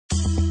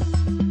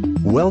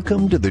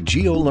Welcome to the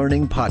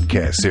GeoLearning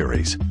Podcast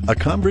Series, a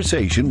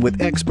conversation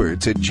with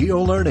experts at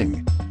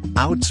GeoLearning.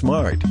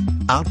 Outsmart,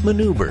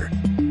 outmaneuver,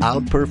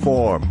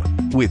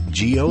 outperform with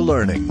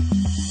GeoLearning.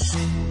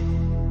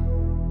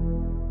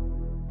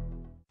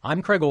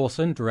 I'm Craig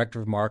Olson, Director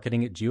of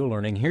Marketing at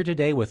GeoLearning, here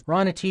today with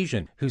Ron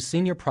Etesian, who's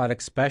Senior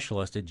Product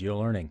Specialist at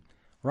GeoLearning.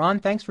 Ron,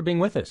 thanks for being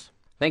with us.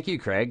 Thank you,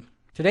 Craig.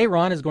 Today,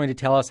 Ron is going to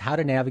tell us how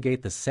to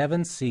navigate the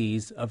 7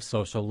 C's of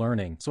social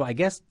learning. So I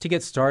guess to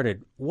get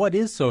started, what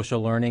is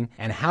social learning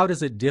and how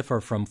does it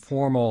differ from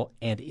formal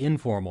and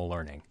informal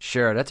learning?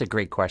 Sure, that's a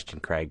great question,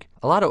 Craig.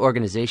 A lot of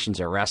organizations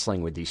are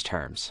wrestling with these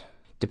terms.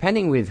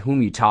 Depending with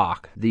whom you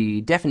talk,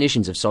 the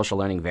definitions of social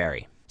learning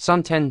vary.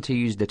 Some tend to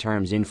use the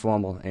terms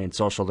informal and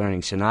social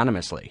learning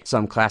synonymously.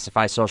 Some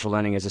classify social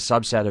learning as a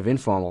subset of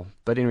informal,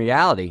 but in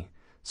reality,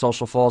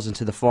 social falls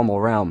into the formal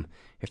realm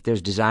if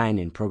there's design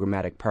and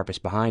programmatic purpose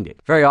behind it.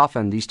 Very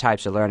often, these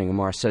types of learning are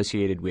more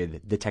associated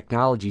with the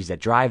technologies that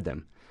drive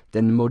them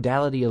than the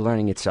modality of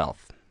learning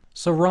itself.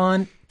 So,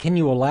 Ron, can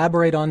you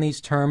elaborate on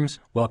these terms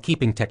while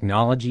keeping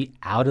technology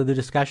out of the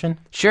discussion?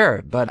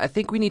 Sure, but I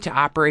think we need to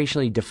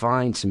operationally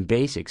define some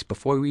basics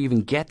before we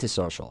even get to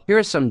social. Here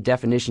are some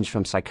definitions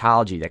from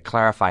psychology that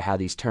clarify how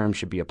these terms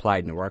should be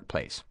applied in the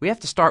workplace. We have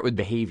to start with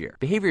behavior.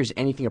 Behavior is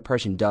anything a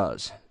person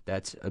does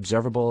that's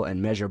observable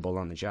and measurable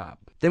on the job.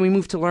 Then we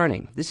move to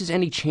learning. This is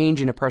any change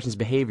in a person's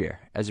behavior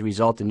as a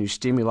result of new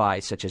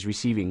stimuli, such as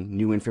receiving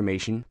new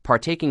information,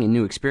 partaking in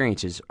new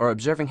experiences, or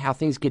observing how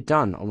things get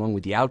done along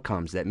with the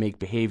outcomes that make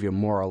behavior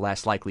more or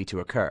less likely to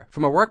occur.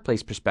 From a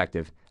workplace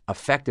perspective,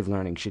 effective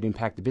learning should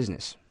impact the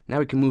business. Now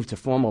we can move to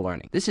formal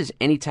learning. This is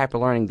any type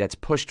of learning that's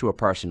pushed to a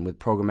person with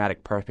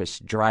programmatic purpose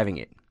driving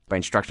it by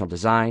instructional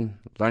design,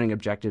 learning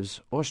objectives,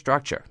 or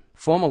structure.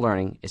 Formal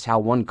learning is how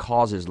one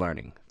causes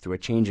learning through a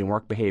change in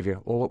work behavior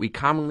or what we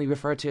commonly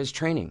refer to as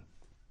training.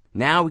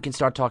 Now we can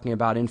start talking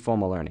about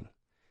informal learning.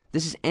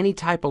 This is any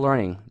type of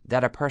learning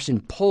that a person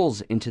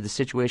pulls into the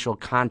situational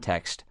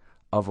context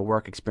of a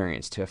work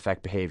experience to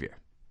affect behavior.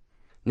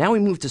 Now we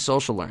move to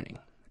social learning.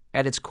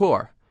 At its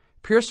core,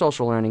 pure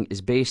social learning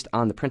is based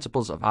on the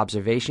principles of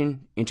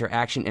observation,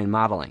 interaction, and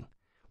modeling,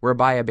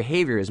 whereby a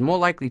behavior is more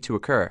likely to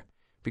occur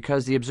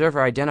because the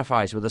observer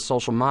identifies with a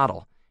social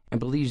model and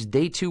believes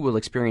they too will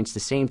experience the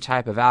same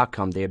type of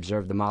outcome they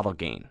observe the model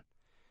gain.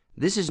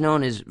 This is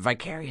known as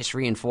vicarious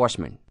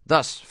reinforcement.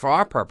 Thus, for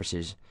our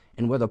purposes,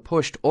 and whether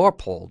pushed or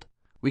pulled,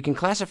 we can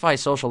classify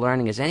social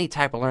learning as any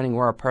type of learning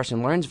where a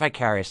person learns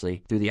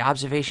vicariously through the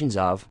observations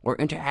of or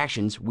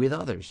interactions with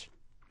others.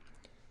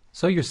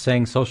 So you're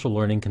saying social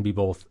learning can be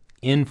both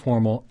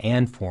informal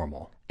and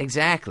formal?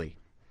 Exactly.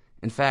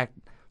 In fact,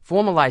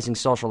 formalizing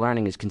social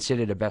learning is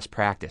considered a best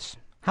practice.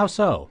 How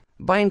so?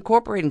 By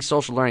incorporating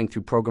social learning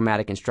through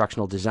programmatic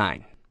instructional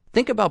design.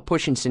 Think about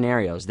push-in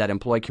scenarios that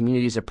employ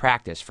communities of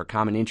practice for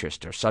common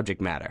interest or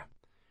subject matter,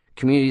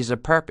 communities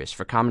of purpose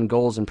for common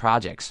goals and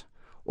projects,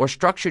 or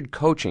structured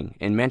coaching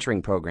and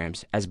mentoring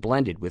programs as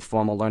blended with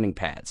formal learning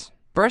paths.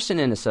 Burson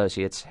and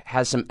Associates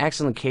has some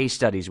excellent case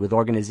studies with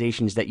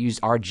organizations that use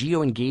our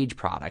GeoEngage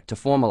product to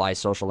formalize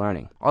social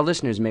learning. Our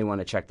listeners may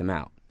want to check them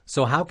out.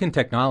 So how can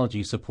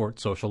technology support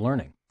social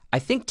learning? I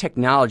think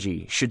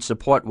technology should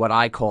support what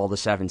I call the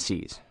 7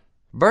 C's.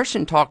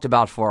 Burson talked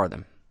about 4 of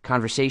them: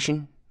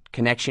 conversation,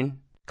 connection,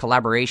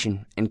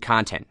 collaboration, and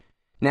content.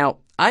 Now,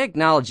 I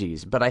acknowledge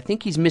these, but I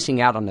think he's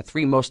missing out on the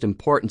 3 most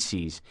important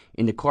C's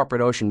in the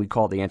corporate ocean we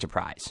call the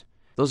enterprise.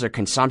 Those are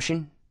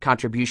consumption,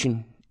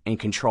 contribution, and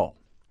control.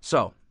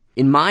 So,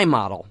 in my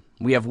model,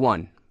 we have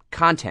 1,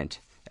 content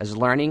as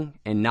learning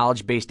and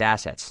knowledge-based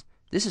assets.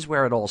 This is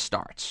where it all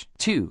starts.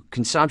 2,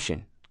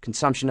 consumption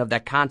of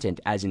that content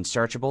as in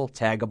searchable,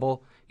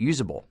 taggable,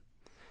 usable.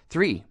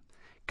 3,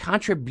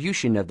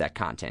 contribution of that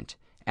content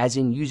as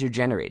in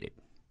user-generated.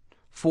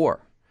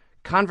 4,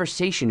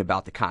 conversation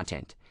about the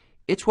content.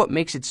 It's what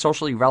makes it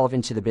socially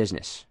relevant to the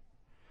business.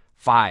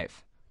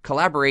 5,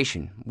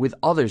 collaboration with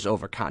others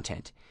over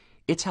content.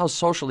 It's how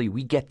socially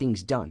we get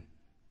things done.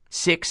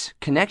 6,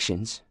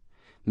 connections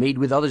made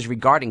with others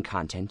regarding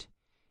content.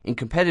 In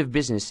competitive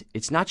business,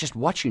 it's not just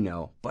what you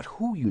know, but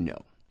who you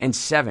know. And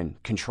 7,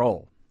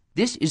 control.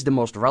 This is the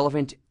most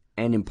relevant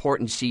and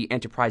important C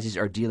enterprises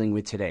are dealing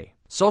with today.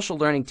 Social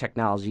learning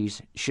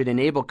technologies should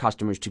enable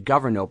customers to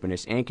govern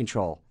openness and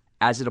control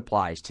as it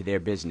applies to their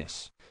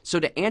business. So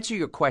to answer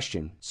your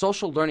question,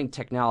 social learning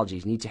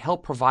technologies need to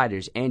help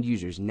providers and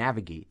users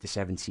navigate the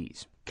 7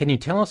 C's. Can you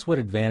tell us what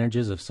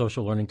advantages of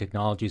social learning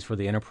technologies for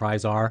the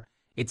enterprise are?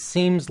 It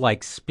seems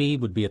like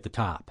speed would be at the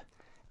top.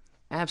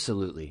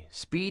 Absolutely.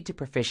 Speed to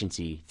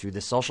proficiency through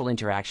the social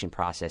interaction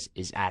process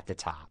is at the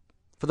top.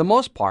 For the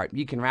most part,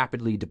 you can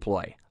rapidly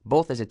deploy,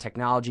 both as a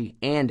technology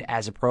and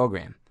as a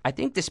program. I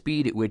think the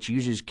speed at which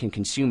users can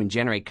consume and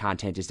generate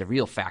content is the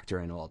real factor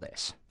in all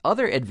this.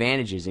 Other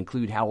advantages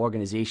include how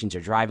organizations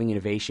are driving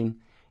innovation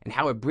and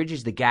how it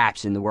bridges the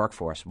gaps in the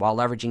workforce while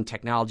leveraging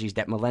technologies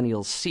that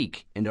millennials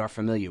seek and are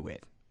familiar with.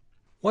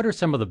 What are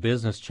some of the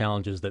business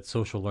challenges that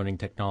social learning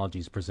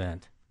technologies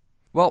present?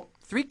 Well,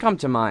 3 come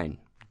to mind: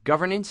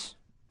 governance,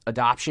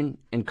 adoption,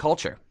 and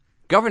culture.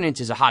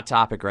 Governance is a hot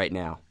topic right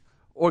now.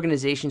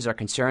 Organizations are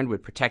concerned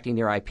with protecting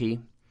their IP,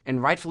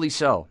 and rightfully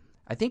so.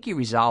 I think you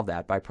resolve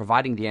that by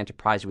providing the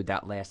enterprise with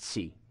that last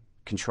C,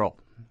 control.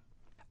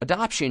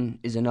 Adoption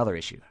is another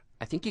issue.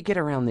 I think you get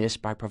around this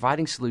by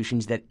providing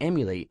solutions that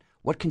emulate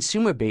what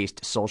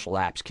consumer-based social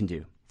apps can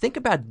do. Think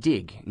about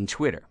Dig and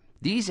Twitter.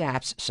 These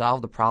apps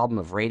solve the problem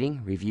of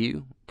rating,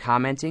 review,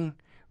 commenting,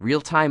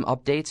 real-time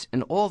updates,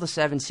 and all the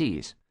 7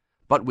 Cs,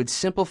 but with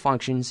simple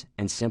functions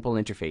and simple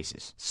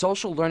interfaces.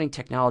 Social learning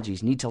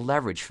technologies need to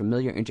leverage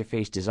familiar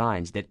interface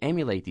designs that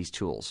emulate these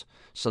tools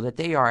so that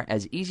they are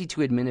as easy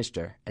to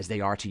administer as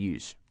they are to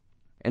use.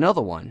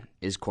 Another one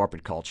is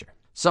corporate culture.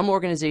 Some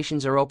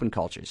organizations are open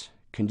cultures,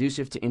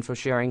 conducive to info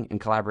sharing and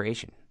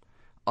collaboration.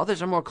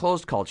 Others are more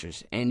closed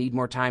cultures and need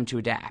more time to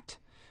adapt.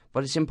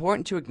 But it's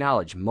important to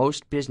acknowledge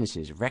most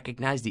businesses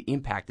recognize the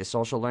impact of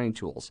social learning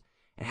tools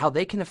and how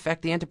they can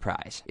affect the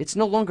enterprise. It's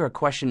no longer a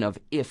question of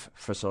if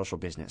for social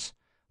business,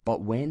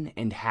 but when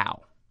and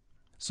how.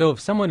 So if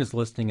someone is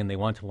listening and they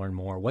want to learn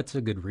more, what's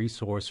a good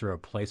resource or a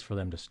place for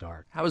them to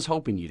start? I was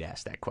hoping you'd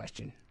ask that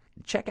question.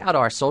 Check out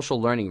our social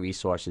learning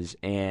resources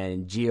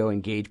and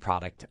GeoEngage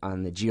product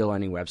on the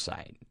GeoLearning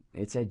website.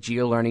 It's at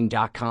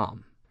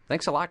geolearning.com.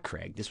 Thanks a lot,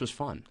 Craig. This was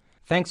fun.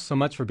 Thanks so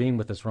much for being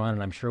with us, Ron,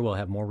 and I'm sure we'll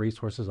have more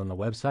resources on the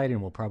website, and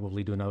we'll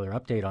probably do another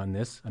update on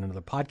this on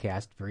another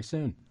podcast very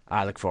soon.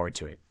 I look forward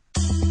to it.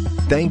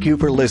 Thank you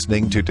for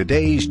listening to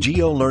today's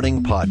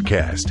GeoLearning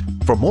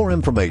podcast. For more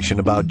information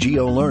about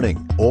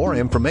GeoLearning or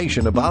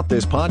information about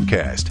this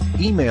podcast,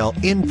 email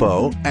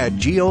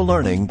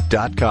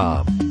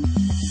info@geolearning.com.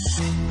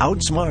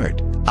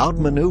 Outsmart,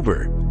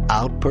 outmaneuver,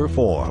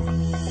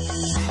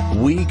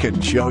 outperform. We can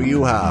show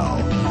you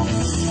how.